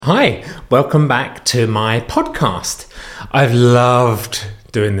Hi, welcome back to my podcast. I've loved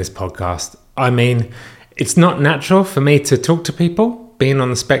doing this podcast. I mean, it's not natural for me to talk to people, being on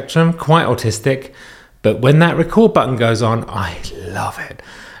the spectrum, quite autistic, but when that record button goes on, I love it.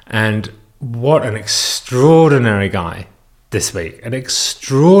 And what an extraordinary guy this week, an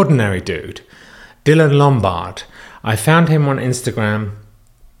extraordinary dude, Dylan Lombard. I found him on Instagram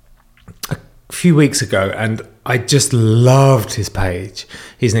a few weeks ago and I just loved his page.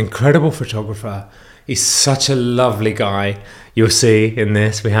 He's an incredible photographer. He's such a lovely guy. You'll see in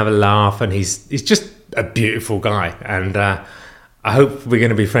this, we have a laugh, and he's just a beautiful guy. And I hope we're going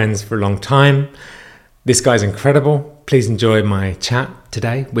to be friends for a long time. This guy's incredible. Please enjoy my chat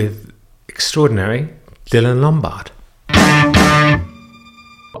today with extraordinary Dylan Lombard.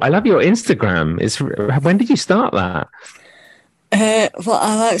 I love your Instagram. When did you start that? Well,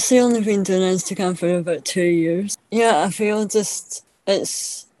 I've actually only been doing Instagram for about 2 years. Yeah, I feel it's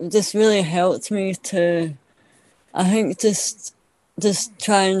just really helped me to, I think just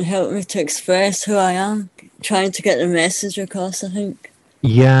try and help me to express who I am, trying to get the message across, I think.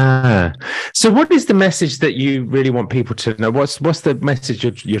 Yeah. So what is the message that you really want people to know? What's the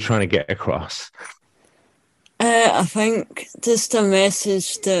message you're trying to get across? I think just a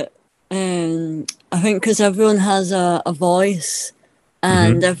message that I think because everyone has a voice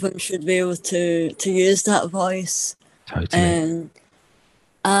and everyone should be able to use that voice. Totally.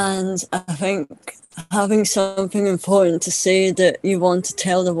 And I think having something important to say that you want to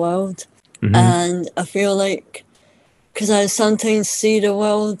tell the world. And I feel like, because I sometimes see the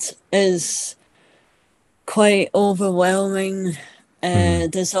world as quite overwhelming.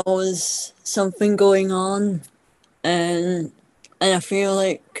 There's always something going on. And I feel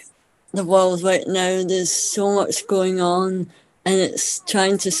like the world right now, there's so much going on, and it's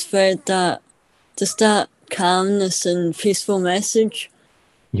trying to spread that calmness and peaceful message.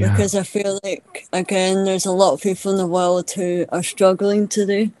 Yeah. Because I feel like, again, there's a lot of people in the world who are struggling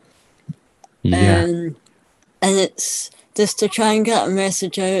today. Yeah. And it's just to try and get a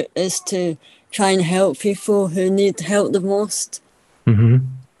message out is to try and help people who need help the most.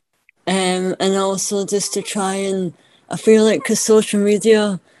 And also just to try and, I feel like, because social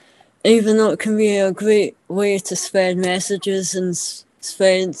media, even though it can be a great way to spread messages and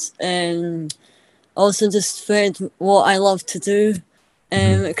spread, also just spread what I love to do,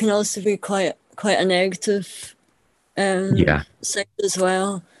 it can also be quite a negative side as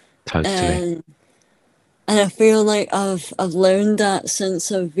well. Totally. And I feel like I've learned that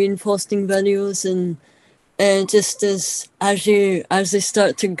since I've been posting videos, and just as they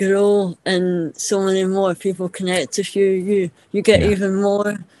start to grow and so many more people connect with you, you get even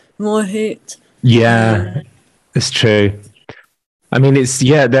more hate. Yeah, it's true. I mean,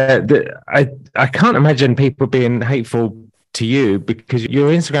 I can't imagine people being hateful to you because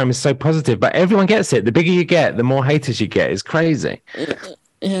your Instagram is so positive, but everyone gets it. The bigger you get, the more haters you get. It's crazy.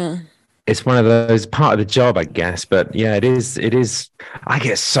 Yeah. It's one of those part of the job, I guess. But yeah, it is. I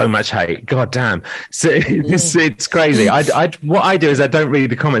get so much hate. God damn. So it's crazy. What I do is I don't read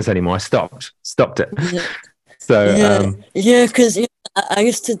the comments anymore. I stopped it. Yeah. So because I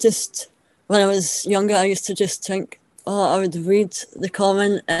used to just, when I was younger, I used to just think, I would read the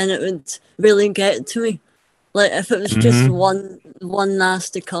comment and it would really get to me. Like if it was just one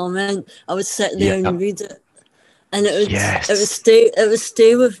nasty comment, I would sit there and read it, and it would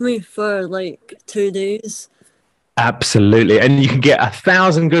stay with me for like 2 days. Absolutely. And you can get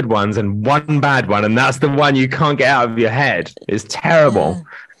 1,000 good ones and one bad one, and that's the one you can't get out of your head. It's terrible.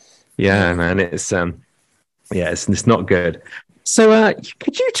 Yeah, man. It's it's not good. So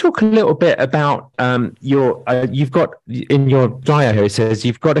could you talk a little bit about you've got in your bio here, it says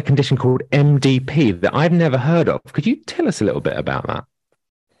you've got a condition called MDP that I've never heard of. Could you tell us a little bit about that?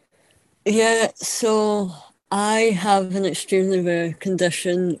 Yeah, so I have an extremely rare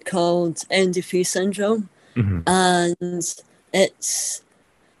condition called MDP syndrome, and it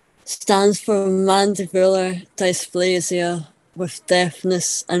stands for mandibular dysplasia with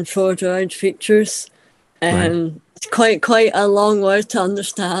deafness and prodroid features. It's quite a long word to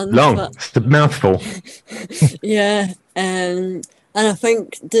understand. But it's a mouthful. Yeah, and I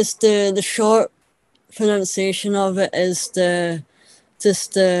think just the short pronunciation of it is the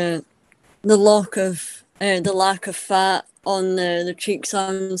lack of fat on the cheeks,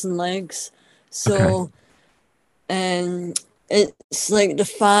 arms, and legs. So, it's like the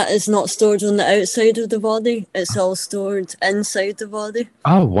fat is not stored on the outside of the body; it's all stored inside the body.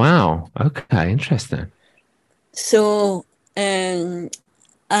 Oh wow! Okay, interesting. So,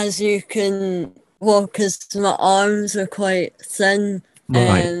 as you can, because my arms are quite thin,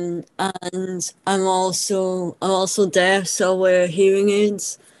 and I'm also deaf, so I wear hearing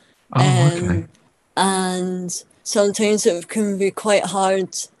aids. Oh, okay. And sometimes it can be quite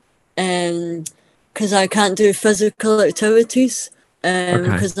hard because I can't do physical activities Okay.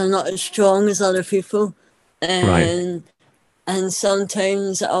 because I'm not as strong as other people. Right. Um, and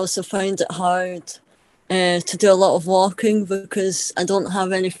sometimes I also find it hard to do a lot of walking because I don't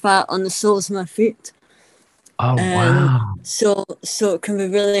have any fat on the soles of my feet. Oh, Um, wow. so it can be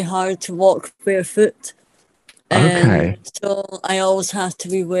really hard to walk barefoot. Okay. So I always have to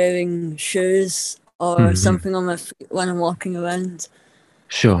be wearing shoes or Hmm. something on my feet when I'm walking around.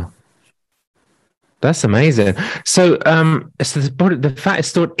 Sure. That's amazing. So the fat is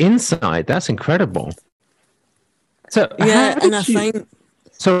stored inside. That's incredible. So Yeah, how and I did you? think,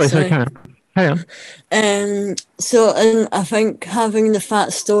 Sorry, sorry. carry on. Carry on. And I think having the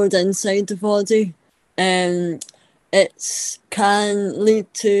fat stored inside the body, um, it can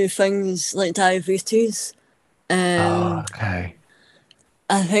lead to things like diabetes. Oh, Um, okay.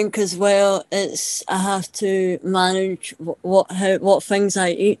 I think as well, I have to manage what things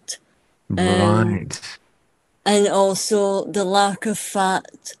I eat. Um, Right. and also the lack of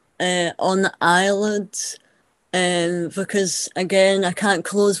fat on the eyelids, because again I can't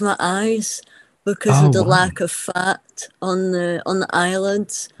close my eyes because Oh, of the wow. lack of fat on the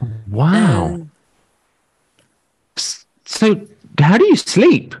eyelids. Wow. Um, So how do you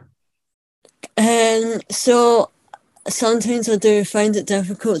sleep? and so sometimes I do find it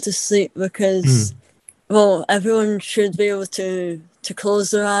difficult to sleep because, Hmm. well, everyone should be able to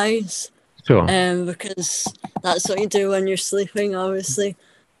close their eyes, Sure. because that's what you do when you're sleeping, obviously.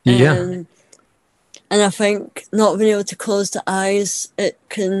 Yeah. Um, and I think not being able to close the eyes,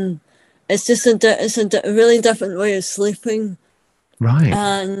 it's just a really different way of sleeping. Right.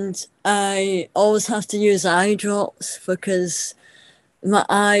 And I always have to use eye drops because my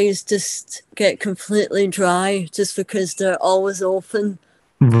eyes just get completely dry just because they're always open.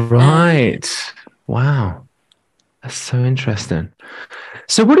 Um, Right. Wow. That's so interesting.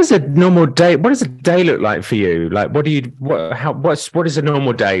 So what does a day look like for you? Like what is a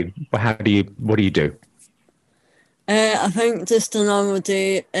normal day? What do you do? I think just a normal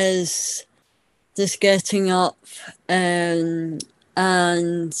day is just getting up, um,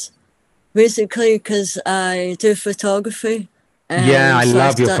 and basically because I do photography, Yeah, I so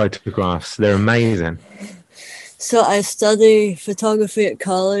love your photographs. They're amazing. I study photography at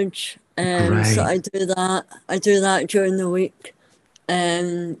college. So Great. I do that. I do that during the week,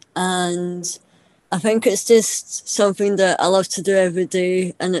 and I think it's just something that I love to do every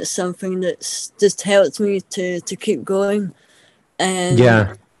day, and it's something that's just helped me to keep going. Um,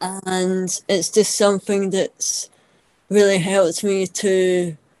 Yeah. and it's just something that's really helped me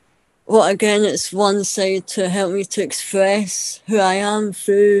to, well, again, it's one side to help me to express who I am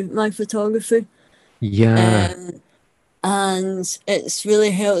through my photography. Yeah. Um, and it's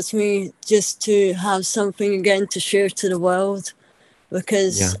really helped me just to have something again to share to the world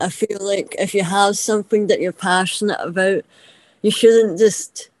because Yeah. I feel like if you have something that you're passionate about, you shouldn't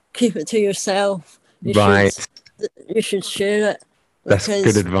just keep it to yourself. You should Right. you should share it That's good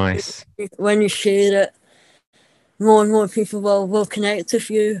because advice. when you share it, more and more people will connect with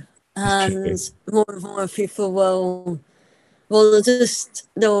you, It's true. and more people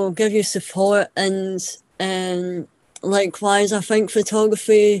they'll give you support. And likewise, I think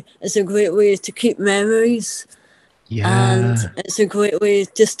photography is a great way to keep memories, and Yeah. it's a great way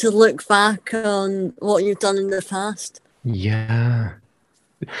just to look back on what you've done in the past. Yeah.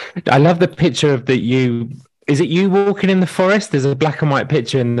 I love the picture of that you is it you walking in the forest? There's a black and white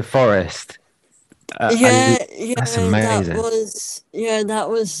picture in the forest. Yeah, That's yeah, amazing. that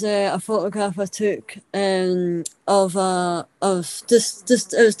was a photograph I took of just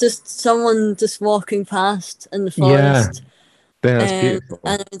it was just someone just walking past in the Yeah. forest, That's beautiful.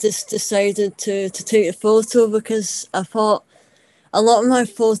 and I just decided to take a photo because I thought a lot of my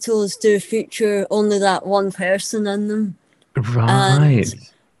photos do feature only that one person in them, and Right.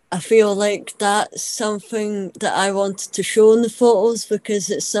 I feel like that's something that I wanted to show in the photos because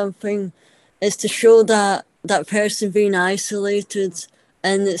it's something, it's to show that person being isolated,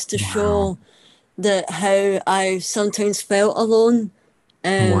 and it's to Wow. show that how I sometimes felt alone,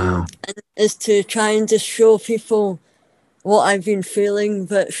 Wow. and it's to try and just show people what I've been feeling,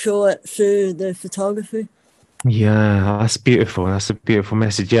 but show it through the photography. Yeah, that's beautiful. That's a beautiful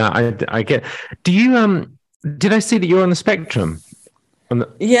message. Yeah, I get. Do you did I see that you're on the spectrum? On the,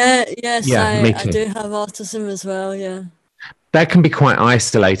 Yeah, yes, yeah, me I too. do have autism as well. Yeah, That can be quite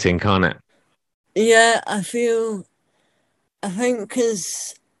isolating, can't it? yeah, I think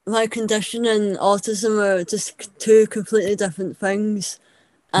because my condition and autism are just two completely different things.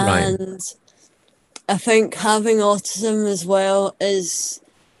 Right. And I think having autism as well is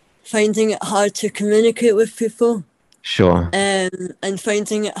finding it hard to communicate with people, Sure. and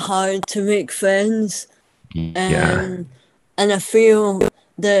finding it hard to make friends. Yeah. And I feel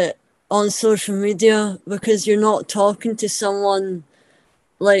that on social media, because you're not talking to someone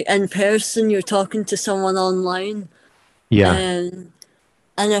like in person, you're talking to someone online. Yeah. And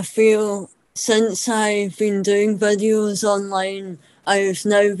I feel since I've been doing videos online, I've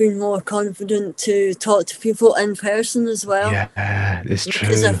now been more confident to talk to people in person as well. Yeah, it's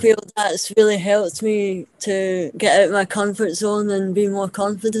Because I true. feel that's really helped me to get out of my comfort zone and be more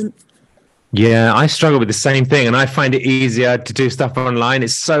confident. Yeah, I struggle with the same thing, and I find it easier to do stuff online.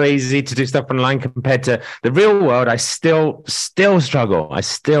 It's so easy to do stuff online compared to the real world. I still struggle. I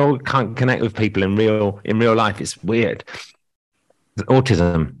still can't connect with people in real life. It's weird.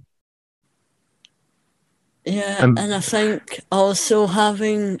 Autism. Yeah, and I think also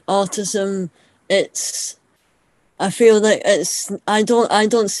having autism, I feel like I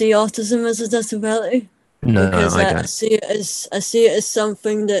don't see autism as a disability, No, because I I don't. see it as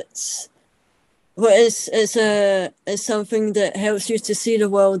something that's, well, it's something that helps you to see the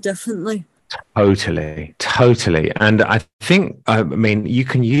world differently. Totally. And I think, I mean, you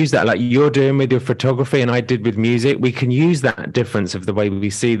can use that like you're doing with your photography and I did with music. We can use that difference of the way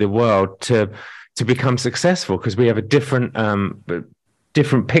we see the world to become successful, because we have a different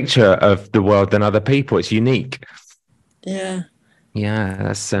picture of the world than other people. It's unique. Yeah. Yeah,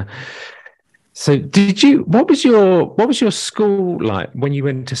 that's so what was your school like when you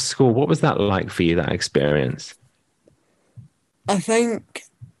went to school? What was that like for you, that experience? I think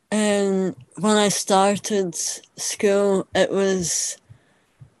when I started school, it was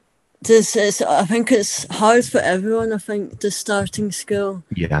I think it's hard for everyone, I think, just starting school.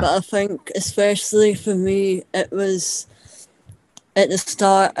 Yeah. But I think especially for me, it was at the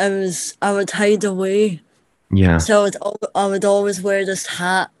start, I would hide away. Yeah. So I would always wear this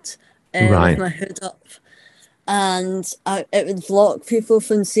hat with Right. my hood up, and it would block people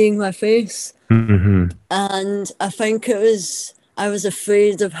from seeing my face. Mm-hmm. And I think I was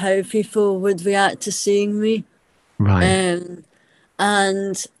afraid of how people would react to seeing me. Right.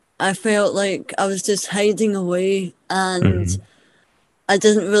 And I felt like I was just hiding away, and Mm-hmm. I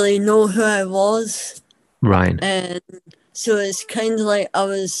didn't really know who I was. Right. And so it's kind of like I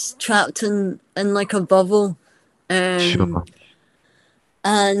was trapped in like a bubble. Um, Sure.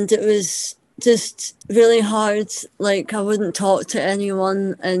 and it was just really hard. Like, I wouldn't talk to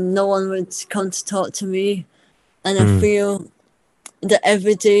anyone, and no one would come to talk to me. And I Mm. feel that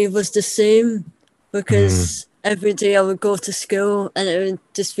every day was the same, Mm. because every day I would go to school and it would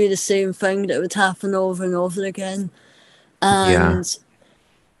just be the same thing that would happen over and over again. Yeah. And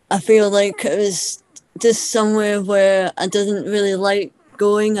I feel like it was just somewhere where I didn't really like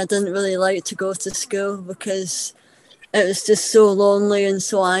going. I didn't really like to go to school because it was just so lonely and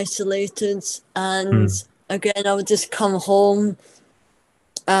so isolated. And Mm. again, I would just come home,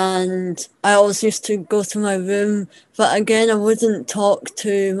 and I always used to go to my room, but again, I wouldn't talk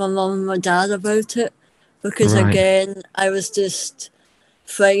to my mum and my dad about it, because Right. again, I was just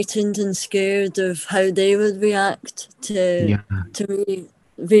frightened and scared of how they would react Yeah. to me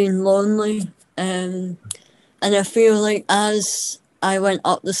being lonely. And I feel like as I went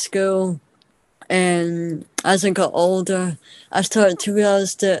up the school and as I got older, I started to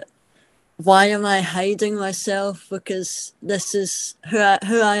realize that, why am I hiding myself? Because this is who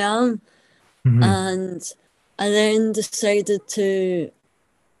I am. Mm-hmm. And I then decided to,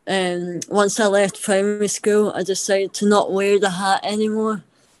 once I left primary school, I decided to not wear the hat anymore.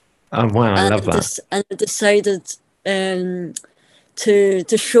 Oh wow, I And love that. I decided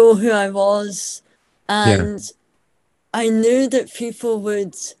to show who I was. Yeah. And I knew that people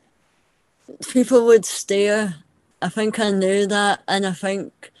would stare. I think I knew that, and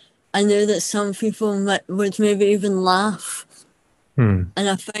I knew that some people would maybe even laugh. Mm. And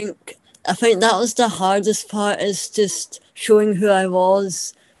I think that was the hardest part, is just showing who I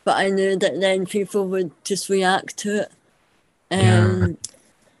was. But I knew that then people would just react to it. Yeah.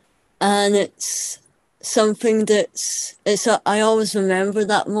 And it's something I always remember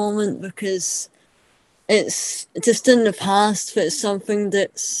that moment, because it's just in the past, but it's something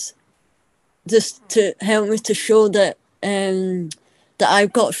that's just to help me to show that that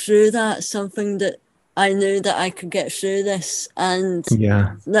I've got through that, something that I knew that I could get through this, and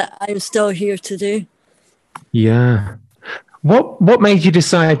Yeah. that I'm still here to do. Yeah. What made you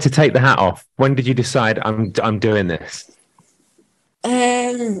decide to take the hat off? When did you decide I'm doing this?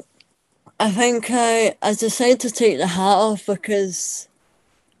 Um, I think I decided to take the hat off because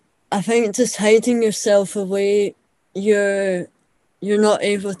I think just hiding yourself away, you're not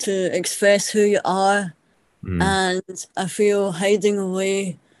able to express who you are. Mm. And I feel hiding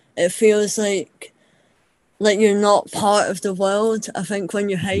away it feels like you're not part of the world. I think when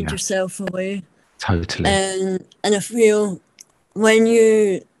you hide yourself away. Totally. And I feel when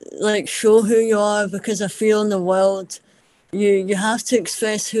you like show who you are, because I feel in the world you have to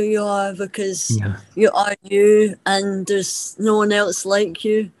express who you are, because you are you and there's no one else like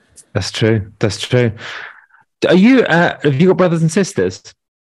you. That's true. That's true. Are you have you got brothers and sisters?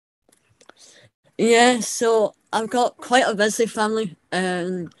 Yeah, so I've got quite a busy family.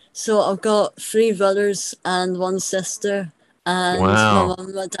 So I've got 3 brothers and 1 sister and my mum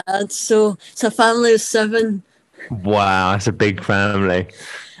and my dad. So it's a family of 7. Wow, that's a big family.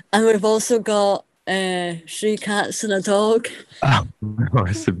 And we've also got 3 cats and a dog. Oh,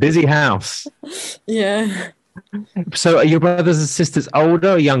 it's a busy house. Yeah. So are your brothers and sisters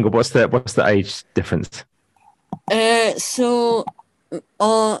older or younger? What's the age difference? So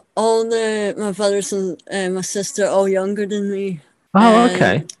all my brothers and my sister are all younger than me. Oh,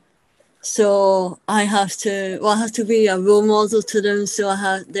 okay. So I have to be a role model to them. So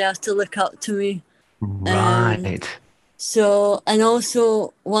they have to look up to me. Right. So, and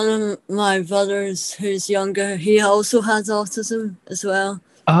also one of my brothers who's younger, he also has autism as well.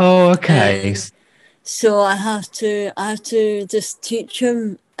 Oh, okay. So I have to just teach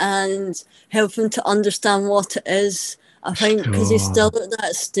him and help him to understand what it is. I think because he's still at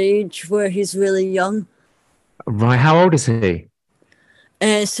that stage where he's really young. Right. How old is he?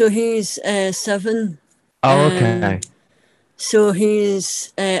 So he's 7. Oh, okay. So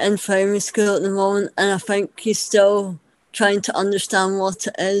he's in primary school at the moment, and I think he's still trying to understand what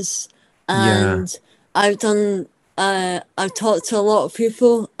it is. And I've talked to a lot of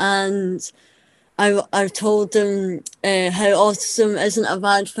people, and I've told them how autism isn't a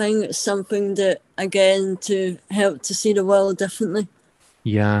bad thing. It's something that, again, to help to see the world differently.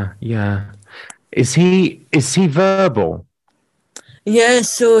 Yeah. Is he verbal? Yeah,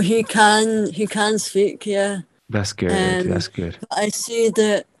 so he can speak. Yeah. That's good. That's good. I see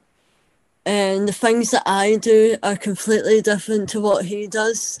that the things that I do are completely different to what he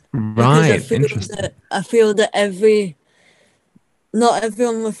does. Right. Because I feel that not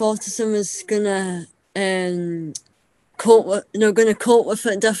everyone with autism is gonna cope with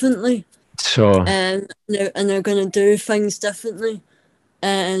it differently. Sure. And they're gonna do things differently.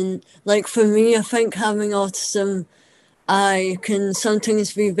 And like for me, I think having autism, I can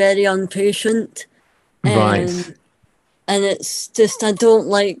sometimes be very impatient. Right. And it's just, I don't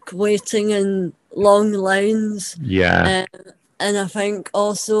like waiting in long lines. Yeah. And I think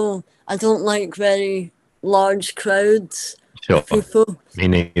also I don't like very large crowds of people. Me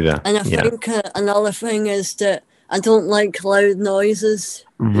neither. And I think another thing is that I don't like loud noises.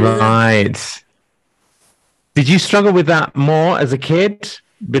 Right. Did you struggle with that more as a kid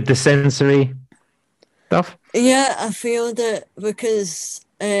with the sensory stuff? Yeah, I feel that because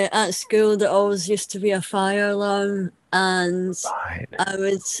at school there always used to be a fire alarm, and I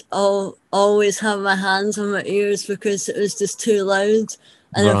would always have my hands on my ears because it was just too loud.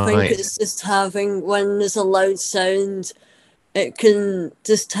 And I think it's just when there's a loud sound, it can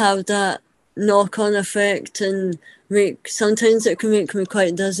just have that knock-on effect and sometimes it can make me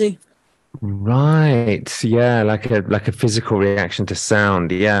quite dizzy. Right. Yeah, like a physical reaction to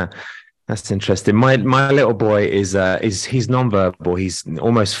sound. Yeah. That's interesting. My little boy is he's nonverbal. He's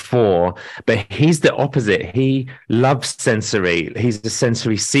almost 4, but he's the opposite. He loves sensory. He's a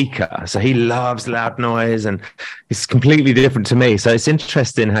sensory seeker. So he loves loud noise, and it's completely different to me. So it's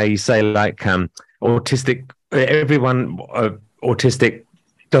interesting how you say like autistic. Everyone autistic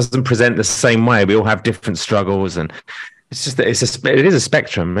doesn't present the same way. We all have different struggles, and it's just that it is a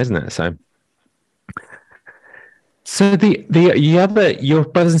spectrum, isn't it? So your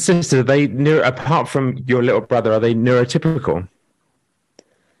brothers and sisters, are they apart from your little brother, are they neurotypical?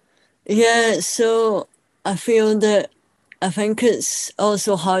 Yeah, so I think it's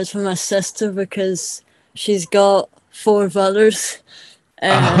also hard for my sister because she's got 4 brothers.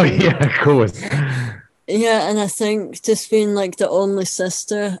 Oh yeah, of course. Yeah, and I think just being like the only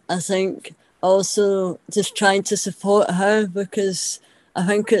sister, I think also just trying to support her, because I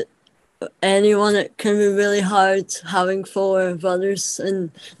think it can be really hard having 4 brothers and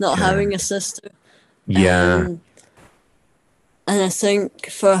not having a sister. Yeah. And I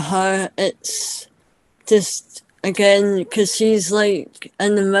think for her, it's just, again, because she's like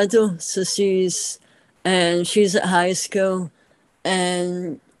in the middle, so she's at high school,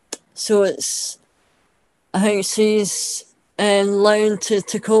 and so I think she's learned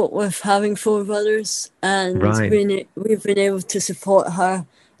to cope with having 4 brothers, and we've been able to support her,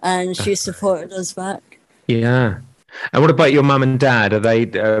 and she supported us back. Yeah. And what about your mum and dad? Are they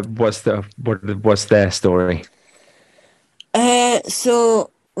what's their story? So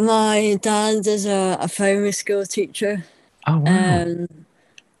my dad is a primary school teacher. Oh, wow.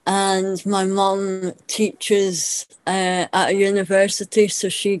 And my mum teaches at a university, so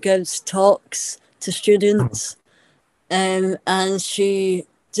she gives talks to students, and she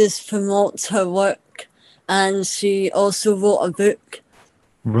just promotes her work, and she also wrote a book.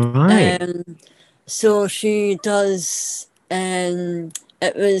 Right. So she does.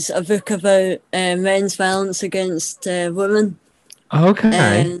 It was a book about men's violence against women.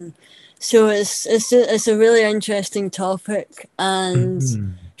 Okay. So it's a really interesting topic,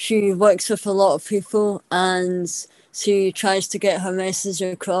 and she works with a lot of people, and she tries to get her message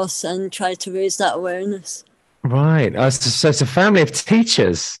across and try to raise that awareness. Right. So it's a family of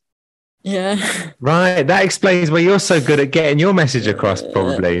teachers. Yeah. Right. That explains why you're so good at getting your message across,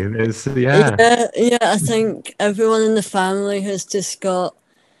 probably. Yeah. Yeah, I think everyone in the family has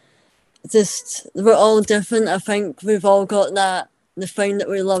we're all different. I think we've all got the thing that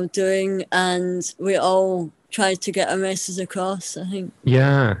we love doing, and we all try to get a message across, I think.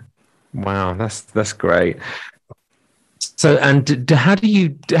 Yeah. Wow. That's great. So, and how do you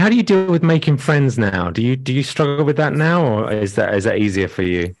deal with making friends now? Do you struggle with that now, or is that easier for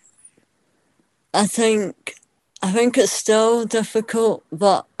you? I think it's still difficult,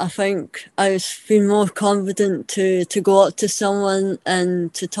 but I think I've been more confident to go up to someone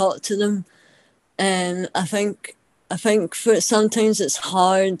and to talk to them. And I think for sometimes it's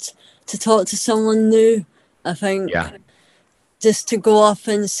hard to talk to someone new. I think Yeah. just to go up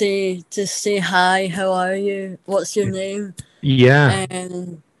and say hi, how are you, what's your name, Yeah.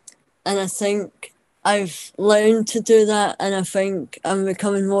 and I think I've learned to do that, and I think I'm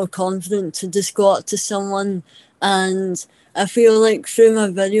becoming more confident to just go up to someone. And I feel like through my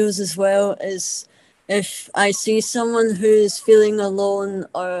videos as well, is if I see someone who's feeling alone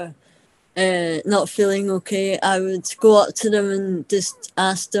or not feeling okay, I would go up to them and just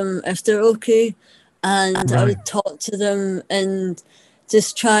ask them if they're okay, and I Right. would talk to them and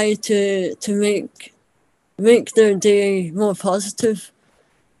just try to make their day more positive.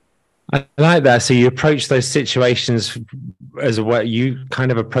 I like that. So you approach those situations as a way you kind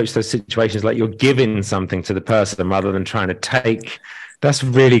of approach those situations like you're giving something to the person rather than trying to take. That's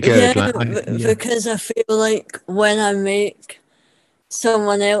really good. Yeah, Yeah. because I feel like when I make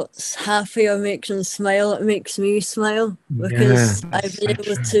someone else happy or make them smile, it makes me smile, Yeah, because I've that's been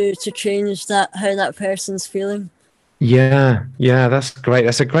so able true. to change that, how that person's feeling. Yeah, that's great.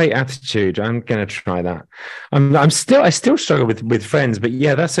 That's a great attitude. I'm gonna try that. I still struggle with friends, but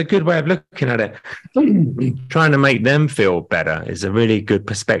yeah, that's a good way of looking at it. Trying to make them feel better is a really good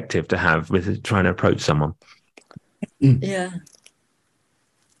perspective to have with trying to approach someone. Yeah.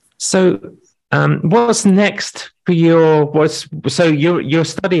 So, what's next for you're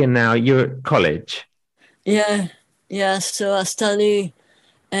studying now, you're at college. Yeah, so I study.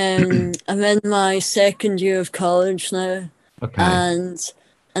 I'm in my second year of college now, Okay. and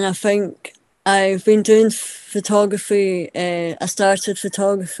I think I've been doing photography. I started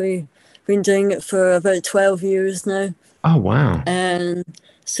photography, been doing it for about 12 years now. Oh, wow. And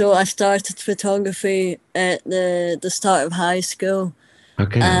so I started photography at the start of high school,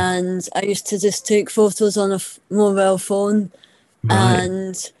 Okay. and I used to just take photos on a mobile phone. Right.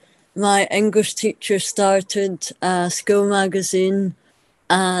 And my English teacher started a school magazine,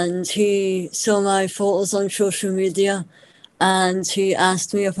 and he saw my photos on social media, and he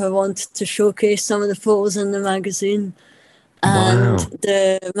asked me if I wanted to showcase some of the photos in the magazine. And Wow.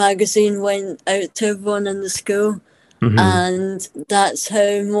 the magazine went out to everyone in the school, Hmm. and that's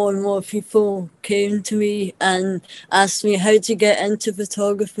how more and more people came to me and asked me how to get into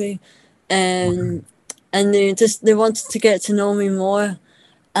photography. And they wanted to get to know me more,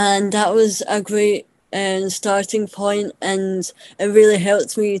 and that was a great starting point, and it really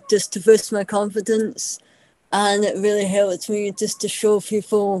helped me just to boost my confidence, and it really helped me just to show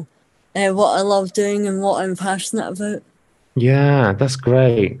people what I love doing and what I'm passionate about. Yeah, that's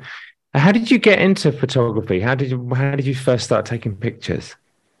great. How did you get into photography? How did you first start taking pictures?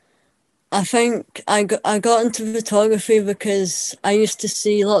 I think I got into photography because I used to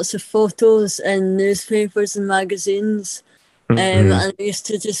see lots of photos in newspapers and magazines. And Hmm. I used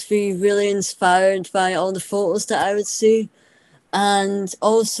to just be really inspired by all the photos that I would see. And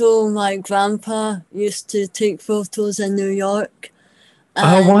also, my grandpa used to take photos in New York. Oh,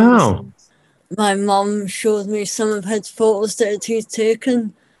 And wow. my mum showed me some of his photos that he'd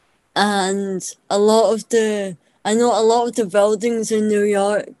taken. And I know a lot of the buildings in New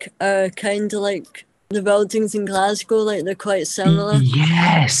York are kind of like the buildings in Glasgow, like they're quite similar.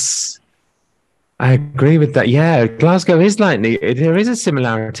 Yes, I agree with that. Yeah, Glasgow is like there is a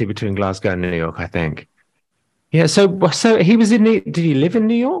similarity between Glasgow and New York, I think. Yeah. So he was did he live in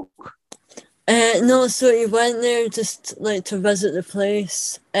New York? No, so he went there just like to visit the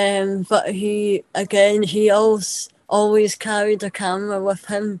place. But he always carried a camera with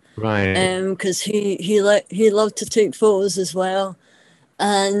him. Right. Because he loved to take photos as well.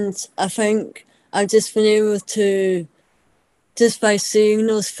 And I think I've just been able to, just by seeing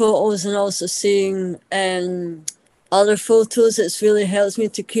those photos and also seeing other photos, it's really helped me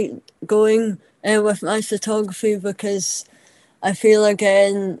to keep going with my photography, because I feel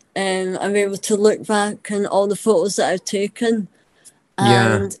again I'm able to look back on all the photos that I've taken,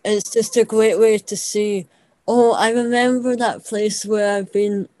 Yeah. and it's just a great way to see, oh, I remember that place where I've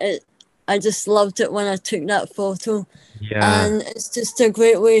been. I just loved it when I took that photo, Yeah. and it's just a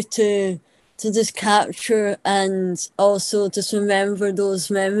great way to just capture and also just remember those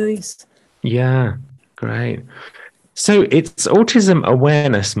memories. Yeah. Great. So it's Autism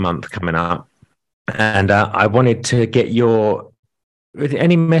Awareness Month coming up, and I wanted to get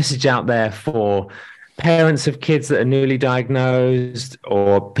any message out there for parents of kids that are newly diagnosed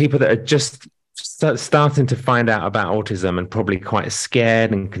or people that are just starting to find out about autism and probably quite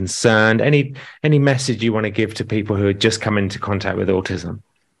scared and concerned. Any message you want to give to people who are just come into contact with autism?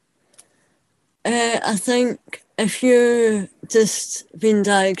 I think if you're just been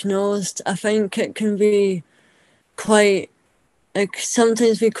diagnosed, I think it can be quite, it can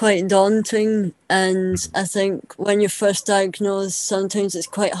sometimes be quite daunting. And I think when you're first diagnosed, sometimes it's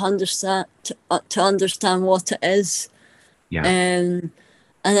quite to understand what it is. Yeah. Um,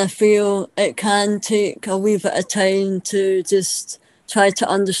 and I feel it can take a wee bit of time to just try to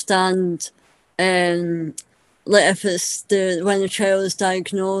understand, like if it's when the child is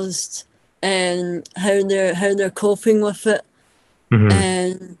diagnosed, and how they're coping with it.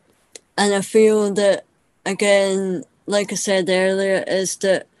 Mm-hmm. And I feel that, again, like I said earlier, is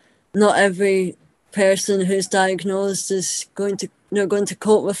that not every person who's diagnosed is going to they're going to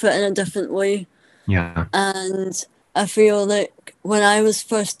cope with it in a different way. Yeah. And I feel like when I was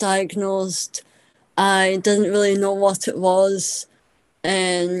first diagnosed, I didn't really know what it was.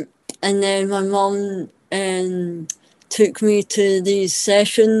 And then my mom took me to these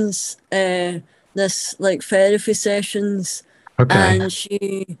sessions, this like therapy sessions, Okay.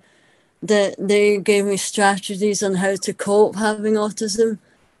 and they gave me strategies on how to cope having autism.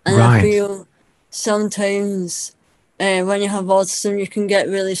 And I Right. feel sometimes when you have autism, you can get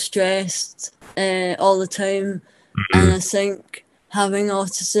really stressed all the time. And I Mm-hmm. think having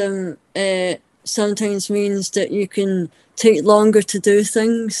autism sometimes means that you can take longer to do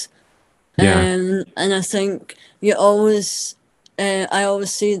things. Yeah. And I think I always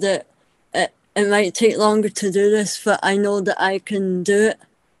see that it might take longer to do this, but I know that I can do it,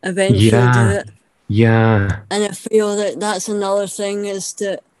 eventually do Yeah. it. Yeah. And I feel that that's another thing, is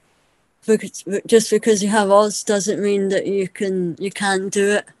that just because you have odds doesn't mean that you can't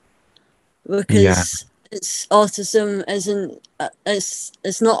do it, Yeah. because it's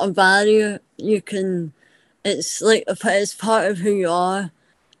not a barrier. It's like it's part of who you are,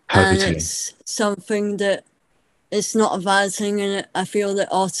 and Totally. it's something that, it's not a bad thing. And I feel that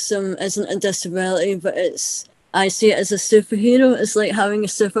autism isn't a disability, but I see it as a superhero. It's like having a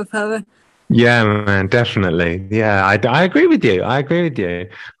superpower. Yeah, man, definitely. Yeah, I agree with you. I agree with you.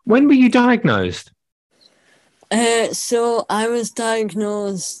 When were you diagnosed? So I was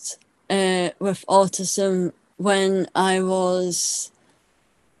diagnosed with autism when I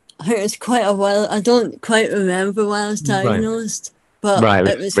think it's quite a while. I don't quite remember when I was Right. diagnosed, but Right,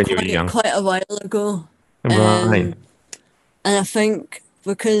 it was when you were young. quite a while ago. Right. Um, and I think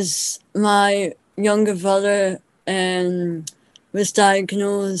because my younger brother was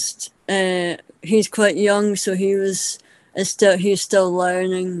diagnosed, he's quite young, so he's still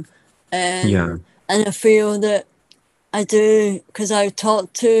learning. Yeah. And I feel that I do, because I've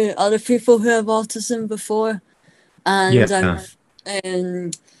talked to other people who have autism before, and Yeah.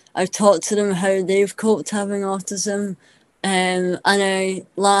 um, I've talked to them how they've coped having autism. And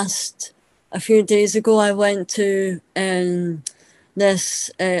a few days ago, I went to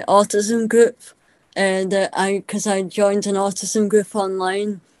this autism group, because I joined an autism group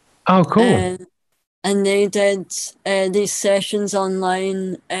online, Oh, cool. um, and they did these sessions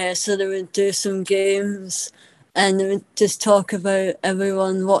online. So they would do some games, and they would just talk about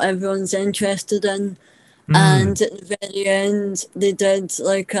what everyone's interested in. Mm. And at the very end, they did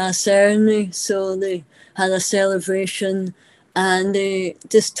like a ceremony. So they had a celebration, and they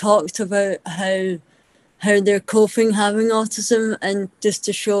just talked about how they're coping having autism, and just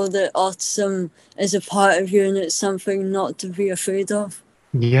to show that autism is a part of you and it's something not to be afraid of.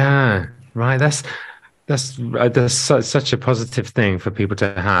 Yeah. Right. That's such a positive thing for people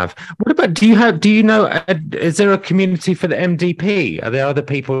to have. What about, do you know, is there a community for the MDP? Are there other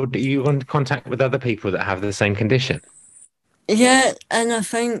people, do you want contact with other people that have the same condition? Yeah, and I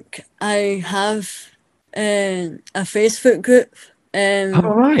think I have a Facebook group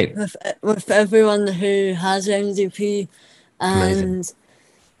All right. with everyone who has MDP, Amazing. and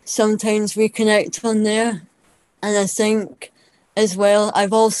sometimes we connect on there. And I think as well,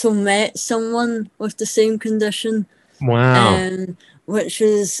 I've also met someone with the same condition, Wow. which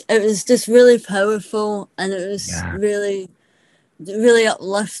was it was just really powerful, and it was Yeah. really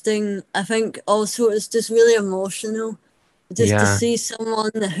uplifting. I think also it's just really emotional just to Yeah. see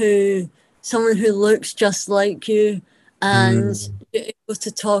someone who looks just like you, and Mm, you're able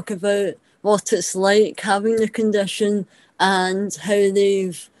to talk about what it's like having the condition and how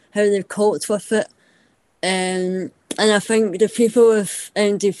they've coped with it. And I think the people with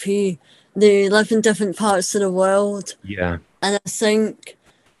NDP, they live in different parts of the world, yeah. and I think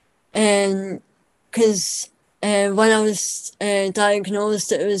because when I was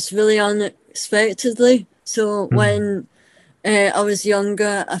diagnosed, it was really unexpectedly. So Mm, when I was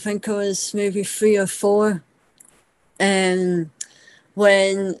younger, I think I was maybe 3 or 4, um,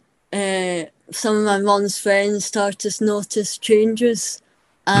 when some of my mum's friends started to notice changes,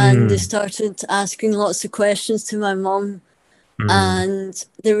 and they mm, started asking lots of questions to my mum, mm. and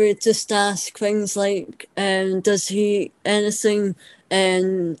they would just ask things like, does he eat anything,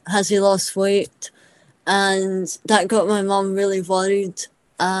 and has he lost weight? And that got my mum really worried,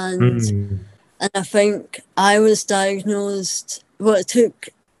 and Mm. I think I was diagnosed. Well, it took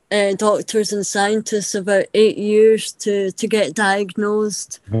doctors and scientists about 8 years to get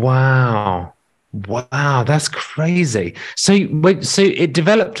diagnosed. Wow. Wow, that's crazy. So wait, so it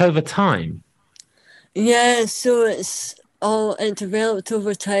developed over time. Yeah, so it developed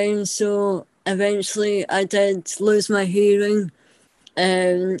over time. So eventually, I did lose my hearing,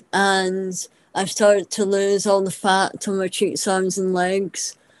 and I started to lose all the fat on my cheeks, arms, and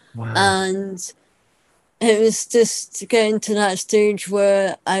legs, Wow. and it was just getting to that stage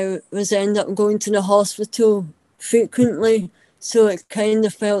where I was end up going to the hospital frequently. So it kind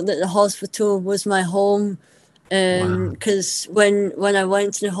of felt that the hospital was my home. Wow. Because when I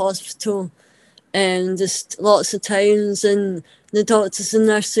went to the hospital, just lots of times, and the doctors and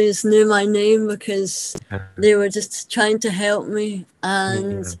nurses knew my name because Yeah. they were just trying to help me, Yeah.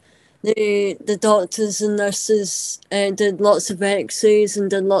 and the doctors and nurses did lots of x-rays and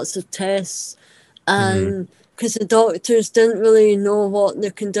did lots of tests, Mm. and because the doctors didn't really know what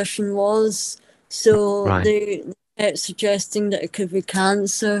the condition was, so Right. they kept suggesting that it could be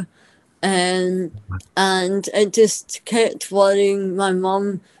cancer, and and it just kept worrying my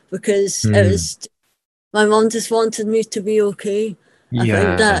mum because it Mm. was my mum just wanted me to be okay. I think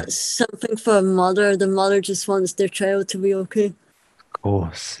Yeah, that's something for a mother. The mother just wants their child to be okay. of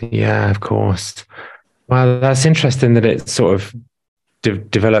course. Yeah, of course. Well, that's interesting that it sort of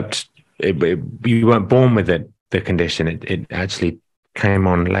developed. You weren't born with it, the condition. It actually came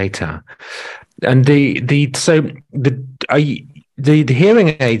on later. And the so the are you, the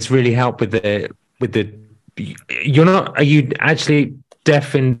hearing aids really help with the. You're not. Are you actually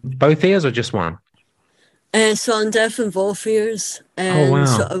deaf in both ears or just one? So I'm deaf in both ears, Oh and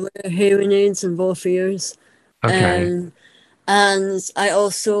so wow. I wear hearing aids in both ears. Okay. Um, and I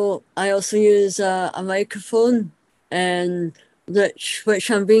also use a microphone, and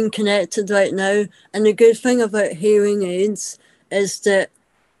which I'm being connected right now. And the good thing about hearing aids is that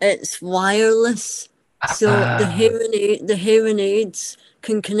it's wireless, so Uh, the hearing aids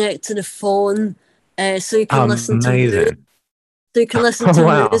can connect to the phone, so you can listen to amazing. Oh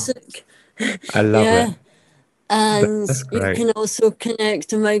wow. music. I love it. Yeah, and That's you great. can also connect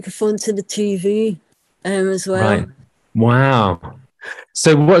the microphone to the TV, as Right. well. Wow.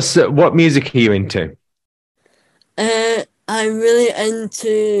 So what music are you into? I'm really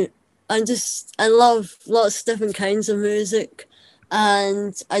into. I love lots of different kinds of music,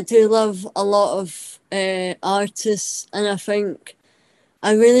 and I do love a lot of artists. And I think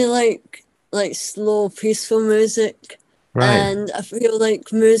I really like slow, peaceful music, Right. and I feel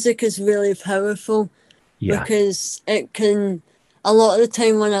like music is really powerful Yeah. because it can. A lot of the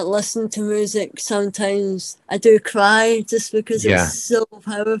time when I listen to music, sometimes I do cry just because it's Yeah. so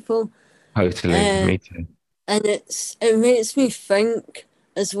powerful. Totally. Uh, Me too. and it makes me think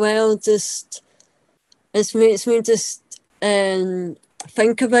as well. It makes me just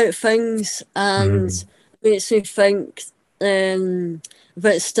think about things, and Mm. makes me think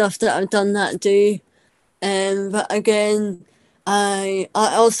about stuff that I've done that day. But again, I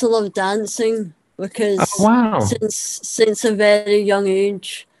also love dancing Oh because wow. since a very young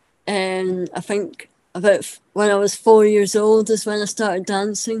age, I think about when I was 4 years old is when I started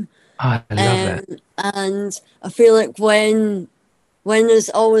dancing. Oh, I love it. And I feel like when there's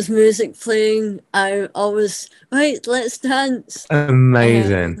always music playing, I always, right, let's dance.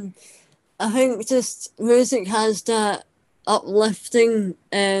 Amazing. I think just music has that uplifting,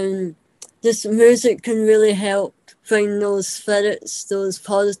 just music can really help bring those spirits, those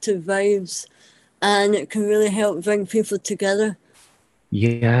positive vibes, and it can really help bring people together.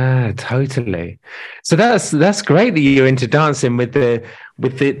 Yeah, totally. So that's great that you're into dancing with the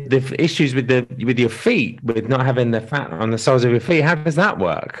issues with your feet, with not having the fat on the soles of your feet. How does that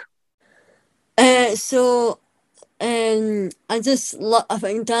work? So I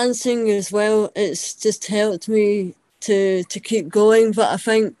think dancing as well, it's just helped me to keep going, but I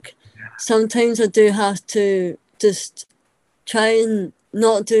think sometimes I do have to just try and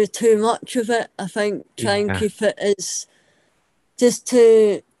not do too much of it. I think try and keep it as just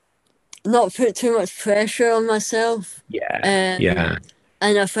to not put too much pressure on myself. Yeah.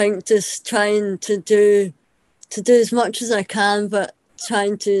 And I think just trying to do as much as I can, but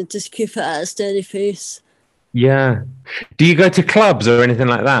trying to just keep it at a steady pace. Yeah. Do you go to clubs or anything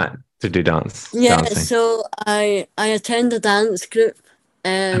like that to do dancing? So I attend a dance group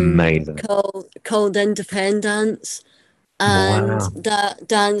Amazing. called Independence, and Wow. that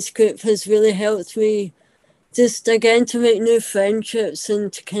dance group has really helped me just again to make new friendships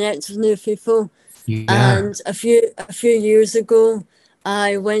and to connect with new people. Yeah. And a few years ago,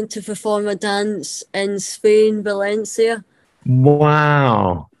 I went to perform a dance in Spain, Valencia.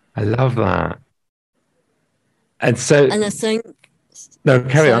 Wow. I love that. And so, And I think, no,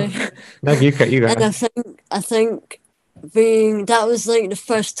 carry sorry, on. No, you go. and I think being that was like the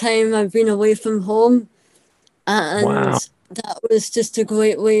first time I've been away from home, and Wow. that was just a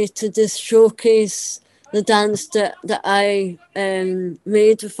great way to just showcase the dance that I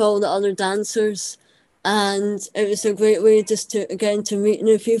made with all the other dancers. And it was a great way just to meet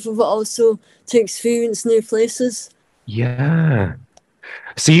new people, but also to experience new places. Yeah.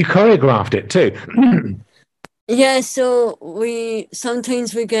 So you choreographed it too. Yeah, so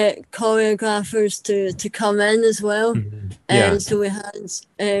sometimes we get choreographers to come in as well. Yeah. And so we had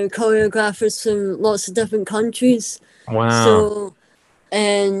choreographers from lots of different countries. Wow. So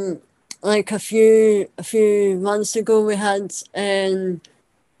like a few months ago we had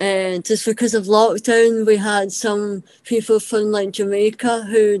just because of lockdown, we had some people from like Jamaica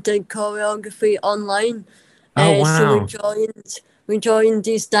who did choreography online. Oh, So wow. we joined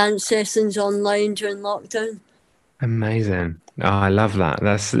these dance sessions online during lockdown. Amazing. Oh, I love that.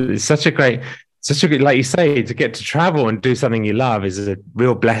 It's such a good, like you say, to get to travel and do something you love is a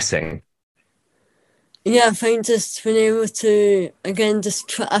real blessing. Yeah, I think just being able to again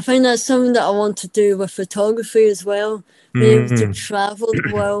I find that's something that I want to do with photography as well. Being able to Mm. travel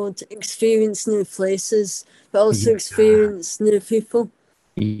the world, experience new places, but also Yeah. experience new people.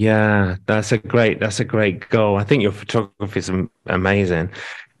 Yeah, that's a great goal. I think your photography is amazing.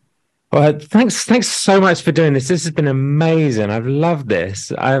 Well, thanks so much for doing this. This has been amazing. I've loved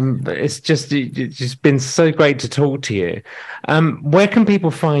this. It's just been so great to talk to you. Where can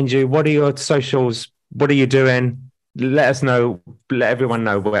people find you? What are your socials? What are you doing? Let us know. Let everyone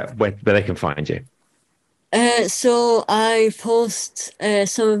know where they can find you. So I post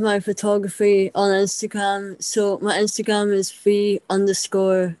some of my photography on Instagram. So my Instagram is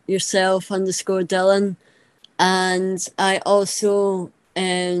v_yourself_Dylan, and I also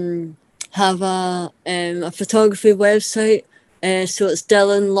have a photography website. So it's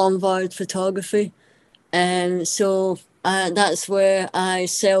Dylan Lombard Photography. So that's where I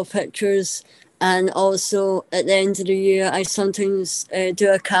sell pictures, and also at the end of the year, I sometimes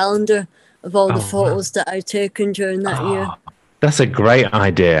do a calendar of all the Oh, wow. photos that I've taken during that year. Oh, that's a great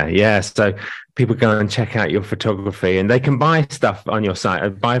idea. Yeah. So people go and check out your photography and they can buy stuff on your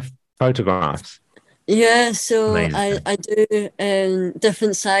site, buy photographs. Yeah, so Amazing. I do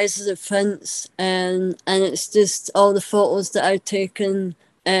different sizes of prints, and it's just all the photos that I've taken.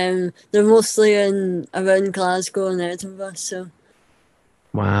 They're mostly in around Glasgow and Edinburgh. So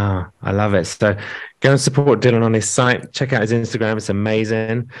Wow, I love it. So go and support Dylan on his site. Check out his Instagram. It's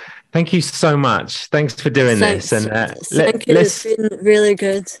amazing. Thank you so much. Thanks for doing this. thanks, And thank you. It's been really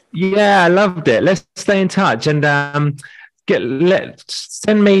good. yeah, I loved it. Let's stay in touch and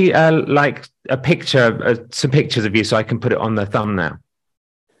send me like a picture, some pictures of you so I can put it on the thumbnail.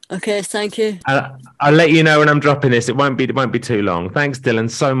 Okay, thank you. I'll let you know when I'm dropping this. It won't be too long. Thanks, Dylan,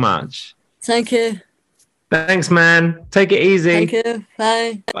 so much. Thank you. Thanks, man. Take it Thank easy. you.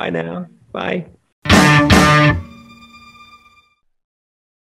 Bye. Bye now. Bye.